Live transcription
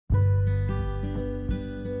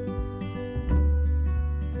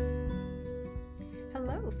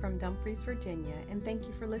Dumfries, Virginia, and thank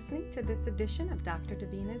you for listening to this edition of Dr.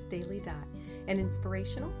 Davina's Daily Dot, an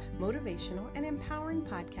inspirational, motivational, and empowering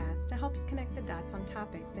podcast to help you connect the dots on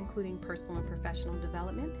topics including personal and professional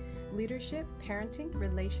development, leadership, parenting,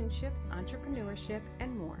 relationships, entrepreneurship,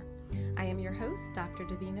 and more. I am your host, Dr.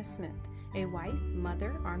 Davina Smith, a wife,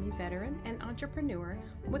 mother, Army veteran, and entrepreneur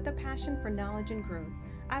with a passion for knowledge and growth.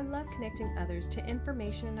 I love connecting others to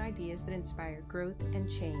information and ideas that inspire growth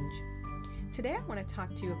and change. Today I want to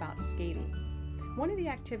talk to you about skating. One of the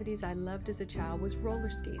activities I loved as a child was roller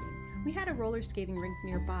skating. We had a roller skating rink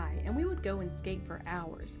nearby and we would go and skate for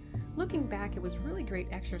hours. Looking back, it was really great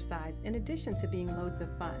exercise in addition to being loads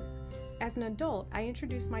of fun. As an adult, I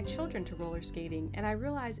introduced my children to roller skating and I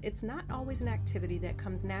realized it's not always an activity that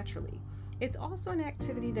comes naturally. It's also an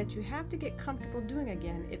activity that you have to get comfortable doing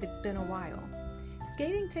again if it's been a while.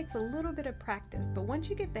 Skating takes a little bit of practice, but once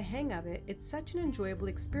you get the hang of it, it's such an enjoyable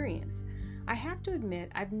experience. I have to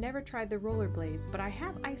admit, I've never tried the rollerblades, but I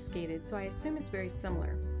have ice skated, so I assume it's very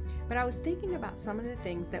similar. But I was thinking about some of the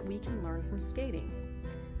things that we can learn from skating.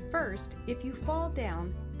 First, if you fall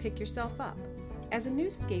down, pick yourself up. As a new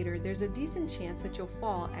skater, there's a decent chance that you'll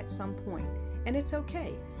fall at some point, and it's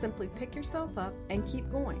okay. Simply pick yourself up and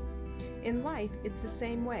keep going. In life, it's the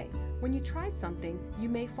same way. When you try something, you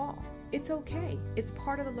may fall. It's okay. It's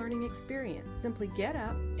part of the learning experience. Simply get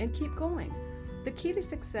up and keep going. The key to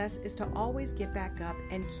success is to always get back up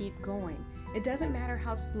and keep going. It doesn't matter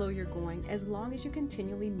how slow you're going as long as you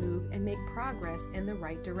continually move and make progress in the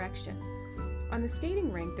right direction. On the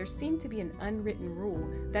skating rink, there seemed to be an unwritten rule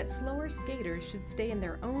that slower skaters should stay in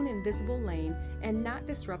their own invisible lane and not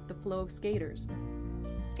disrupt the flow of skaters.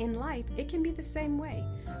 In life, it can be the same way.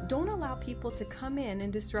 Don't allow people to come in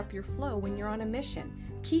and disrupt your flow when you're on a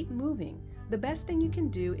mission. Keep moving. The best thing you can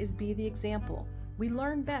do is be the example. We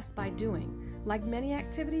learn best by doing. Like many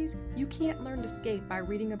activities, you can't learn to skate by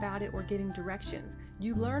reading about it or getting directions.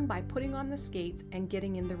 You learn by putting on the skates and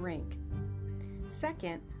getting in the rink.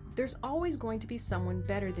 Second, there's always going to be someone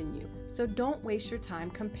better than you, so don't waste your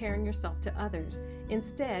time comparing yourself to others.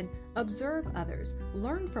 Instead, observe others,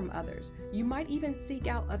 learn from others. You might even seek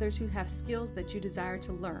out others who have skills that you desire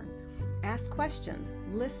to learn. Ask questions,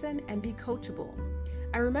 listen, and be coachable.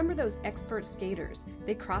 I remember those expert skaters.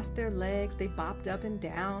 They crossed their legs, they bopped up and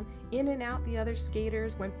down, in and out the other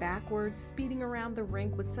skaters, went backwards, speeding around the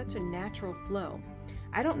rink with such a natural flow.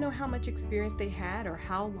 I don't know how much experience they had or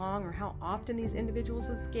how long or how often these individuals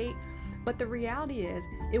would skate, but the reality is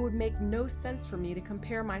it would make no sense for me to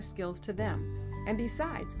compare my skills to them. And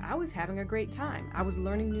besides, I was having a great time. I was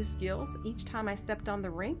learning new skills each time I stepped on the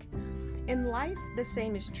rink. In life, the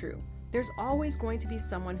same is true. There's always going to be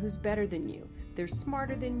someone who's better than you. They're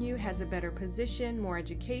smarter than you, has a better position, more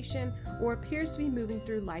education, or appears to be moving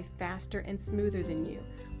through life faster and smoother than you.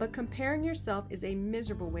 But comparing yourself is a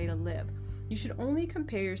miserable way to live. You should only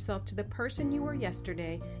compare yourself to the person you were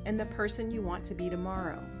yesterday and the person you want to be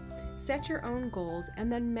tomorrow. Set your own goals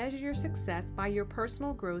and then measure your success by your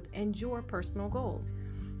personal growth and your personal goals.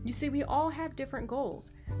 You see, we all have different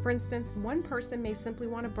goals. For instance, one person may simply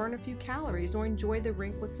want to burn a few calories or enjoy the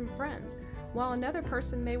rink with some friends, while another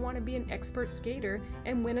person may want to be an expert skater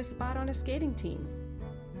and win a spot on a skating team.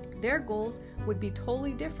 Their goals would be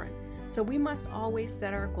totally different, so we must always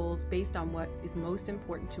set our goals based on what is most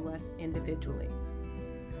important to us individually.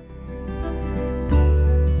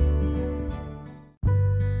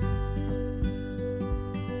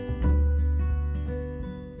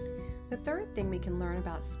 The third thing we can learn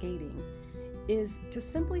about skating is to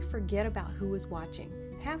simply forget about who is watching.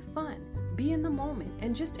 Have fun, be in the moment,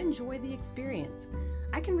 and just enjoy the experience.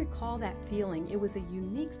 I can recall that feeling. It was a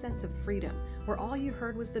unique sense of freedom, where all you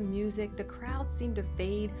heard was the music, the crowd seemed to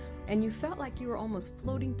fade, and you felt like you were almost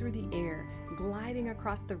floating through the air, gliding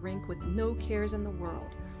across the rink with no cares in the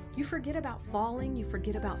world. You forget about falling, you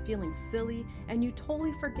forget about feeling silly, and you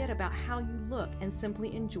totally forget about how you look and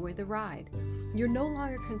simply enjoy the ride. You're no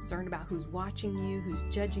longer concerned about who's watching you, who's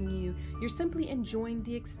judging you. You're simply enjoying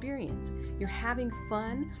the experience. You're having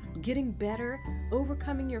fun, getting better,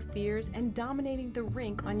 overcoming your fears, and dominating the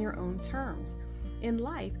rink on your own terms. In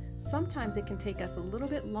life, sometimes it can take us a little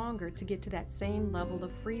bit longer to get to that same level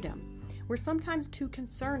of freedom. We're sometimes too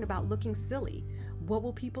concerned about looking silly. What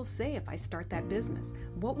will people say if I start that business?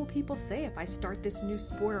 What will people say if I start this new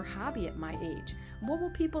sport or hobby at my age? What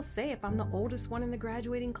will people say if I'm the oldest one in the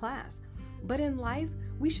graduating class? But in life,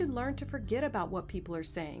 we should learn to forget about what people are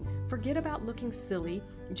saying. Forget about looking silly.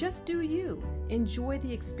 Just do you. Enjoy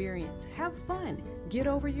the experience. Have fun. Get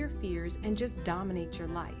over your fears and just dominate your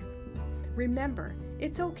life. Remember,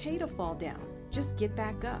 it's okay to fall down. Just get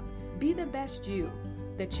back up. Be the best you.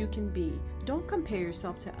 that you can be. Don't compare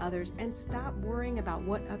yourself to others and stop worrying about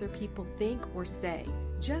what other people think or say.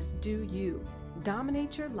 Just do you.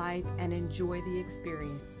 Dominate your life and enjoy the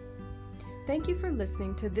experience. Thank you for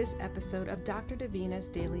listening to this episode of Dr. Davina's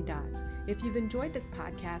Daily Dots. If you've enjoyed this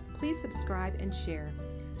podcast, please subscribe and share.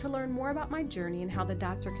 To learn more about my journey and how the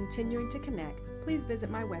dots are continuing to connect, please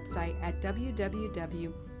visit my website at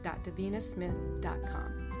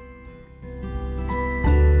www.davinasmith.com.